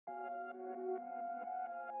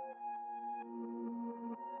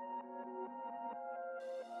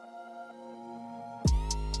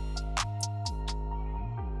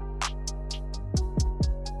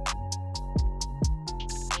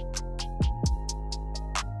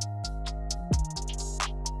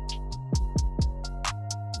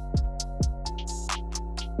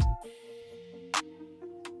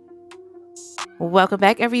Welcome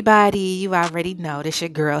back, everybody. You already know this your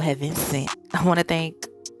girl Heaven Sent. I want to thank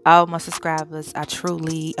all my subscribers. I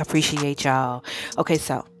truly appreciate y'all. Okay,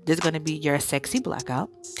 so this is going to be your sexy blackout.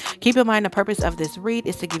 Keep in mind the purpose of this read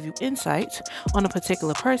is to give you insight on a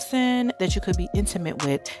particular person that you could be intimate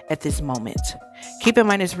with at this moment. Keep in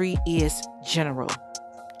mind this read is general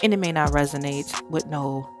and it may not resonate with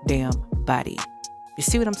no damn body. You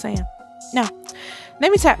see what I'm saying? Now,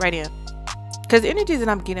 let me tap right in. Because the energy that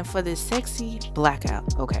I'm getting for this sexy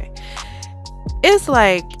blackout, okay, it's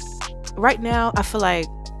like right now I feel like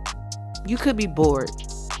you could be bored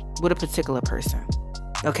with a particular person.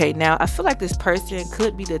 Okay, now I feel like this person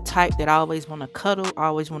could be the type that always want to cuddle,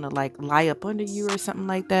 always want to like lie up under you or something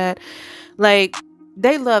like that. Like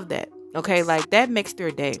they love that. Okay, like that makes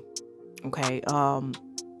their day. Okay,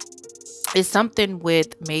 it's something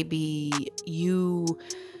with maybe you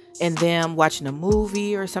and them watching a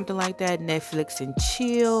movie or something like that, Netflix and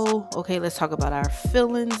chill. Okay, let's talk about our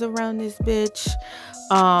feelings around this bitch.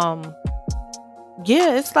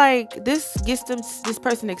 Yeah, it's like this gets this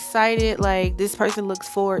person excited. Like this person looks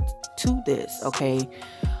forward to this. Okay.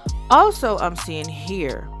 Also, I'm seeing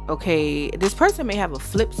here, okay, this person may have a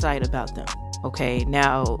flip side about them. Okay,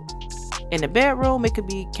 now in the bedroom, it could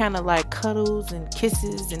be kind of like cuddles and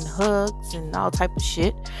kisses and hugs and all type of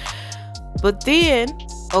shit. But then,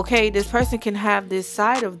 okay, this person can have this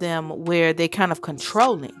side of them where they kind of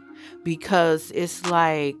controlling, because it's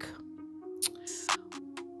like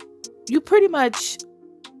you pretty much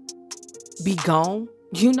be gone.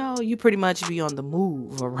 You know, you pretty much be on the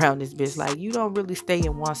move around this bitch. Like you don't really stay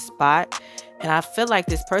in one spot. And I feel like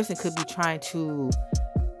this person could be trying to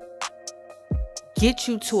get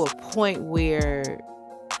you to a point where,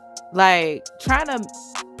 like, trying to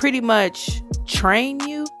pretty much train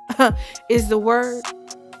you is the word.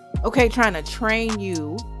 Okay, trying to train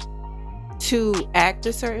you to act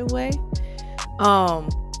a certain way.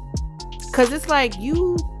 Cause it's like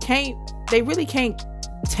they really can't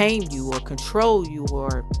tame you or control you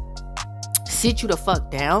or sit you the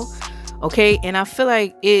fuck down. Okay, and I feel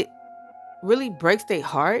like it really breaks their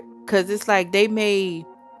heart, cause it's like they may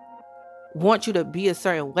want you to be a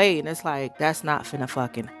certain way, and it's like that's not finna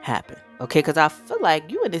fucking happen. Okay, cause I feel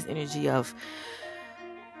like you in this energy of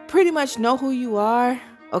pretty much know who you are.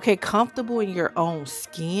 Okay, comfortable in your own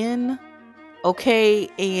skin. Okay,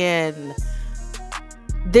 and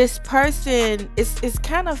this person it's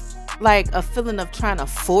kind of like a feeling of trying to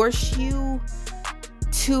force you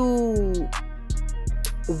to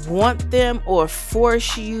want them or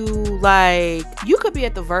force you. Like you could be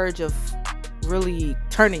at the verge of really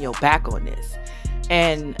turning your back on this,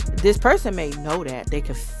 and this person may know that, they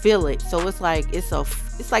can feel it. So it's like it's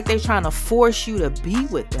like they're trying to force you to be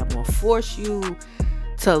with them, or force you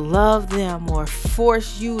to love them, or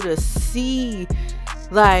force you to see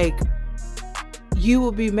like you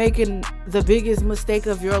will be making the biggest mistake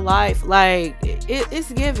of your life. Like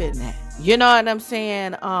it's given that, you know what I'm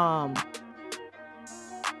saying?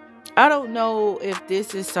 I don't know if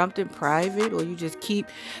this is something private, or you just keep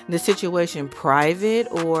the situation private,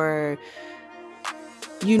 or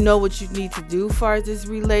you know what you need to do as far as this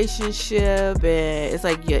relationship, and it's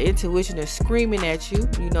like your intuition is screaming at you,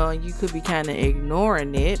 you know, and you could be kind of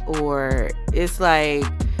ignoring it, or it's like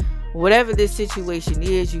whatever this situation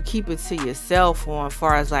is, you keep it to yourself on as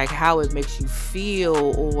far as like how it makes you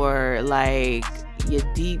feel, or like your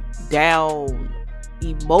deep down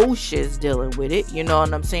emotions dealing with it, you know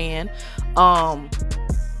what I'm saying?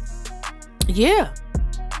 Yeah,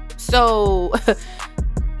 so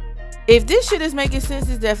if this shit is making sense,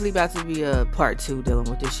 it's definitely about to be a part 2 dealing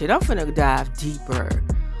with this shit. I'm finna dive deeper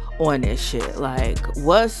on this shit. Like,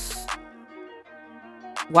 why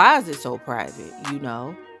is it so private? You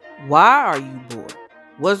know, why are you bored?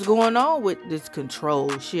 What's going on with this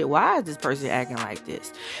control shit? Why is this person acting like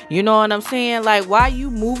this? You know what I'm saying? Like, why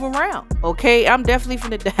you move around? Okay, I'm definitely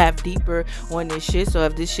finna dive deeper on this shit. So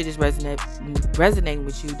if this shit is resonating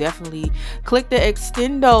with you, definitely click the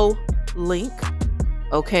extendo link,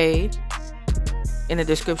 okay, in the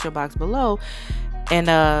description box below, and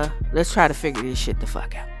let's try to figure this shit the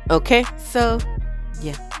fuck out. Okay, so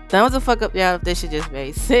yeah, thumbs the fuck up, y'all, if this shit just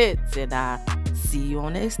made sense, and I see you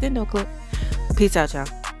on the extendo clip. Peace out, y'all.